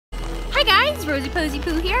Hi guys, Rosie Posy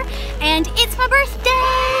Poo here, and it's my birthday!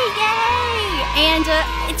 Yay! And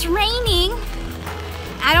it's raining.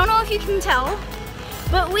 I don't know if you can tell,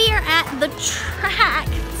 but we are at the track.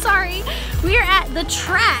 Sorry, we are at the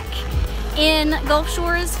track in Gulf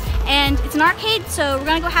Shores, and it's an arcade, so we're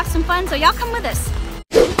gonna go have some fun. So y'all come with us.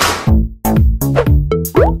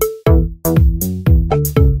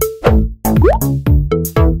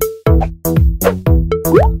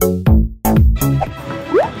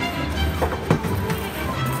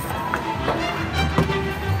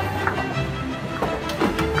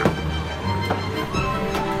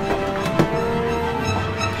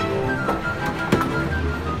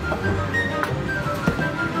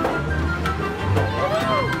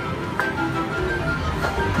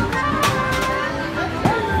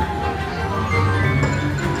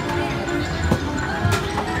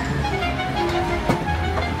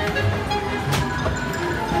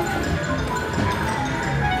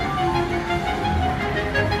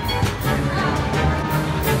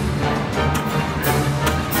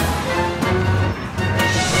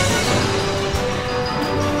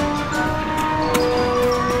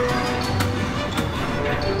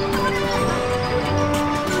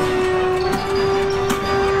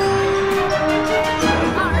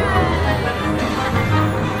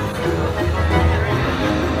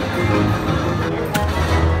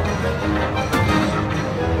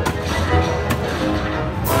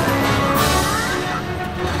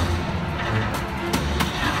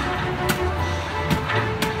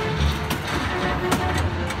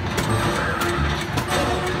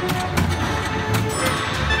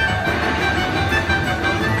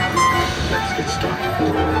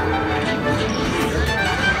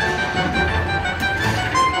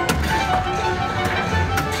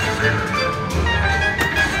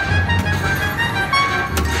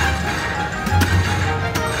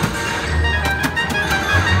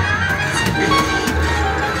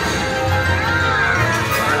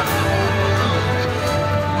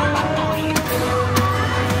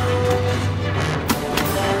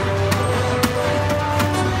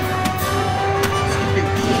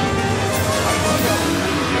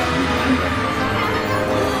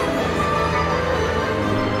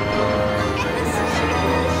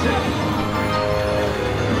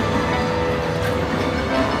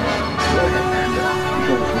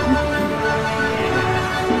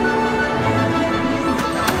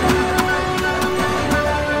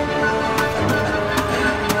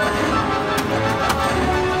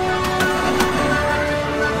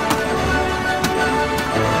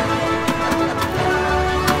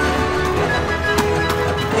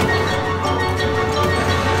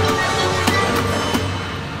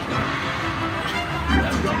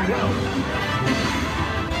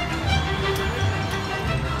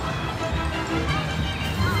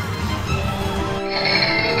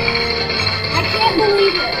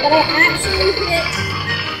 But I actually hit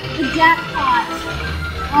the jackpot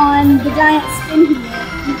on the giant spin wheel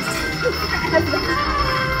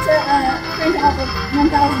to print off of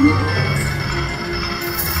 1,000 tickets.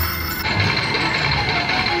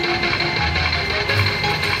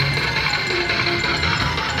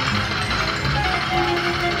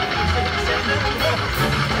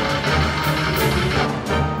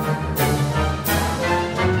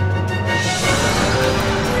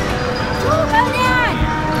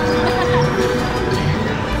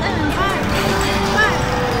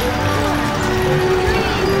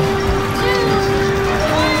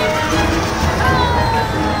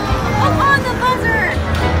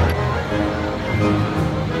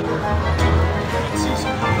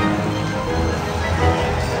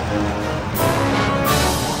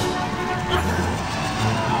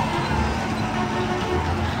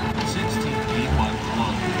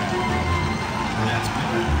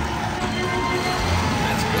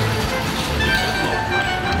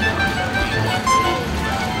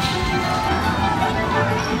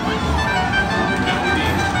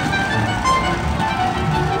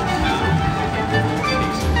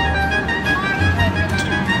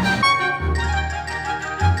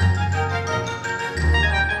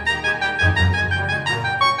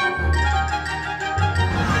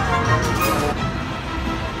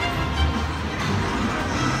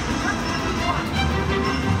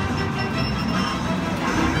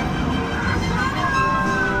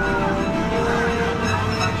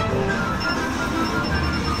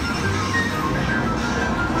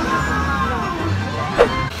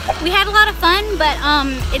 We had a lot of fun, but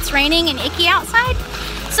it's raining and icky outside,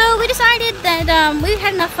 so we decided that we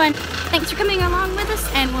had enough fun. Thanks for coming along with us,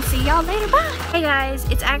 and we'll see y'all later. Bye! Hey guys,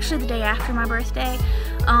 it's actually the day after my birthday.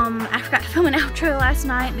 I forgot to film an outro last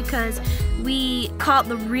night because we caught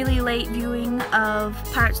the really late viewing of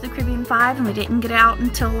Pirates of the Caribbean 5 and we didn't get out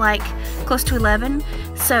until like close to 11.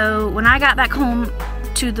 So when I got back home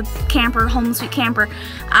to the camper, Home Sweet Camper,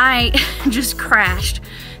 I just crashed.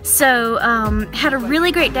 So had a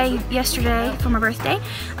really great day yesterday for my birthday.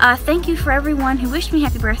 Thank you for everyone who wished me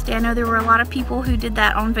happy birthday. I know there were a lot of people who did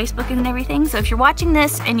that on Facebook and everything, so if you're watching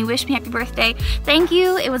this and you wish me happy birthday, thank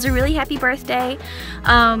you. It was a really happy birthday,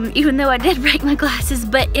 even though I did break my glasses,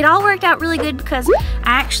 but it all worked out really good because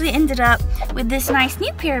I actually ended up with this nice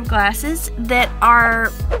new pair of glasses that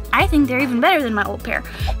are, I think they're even better than my old pair,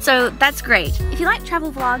 so that's great. If you like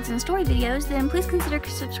travel vlogs and story videos, then please consider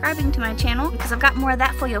subscribing to my channel because I've got more of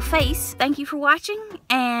that for your face. Thank you for watching,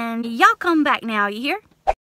 and y'all come back now, you hear?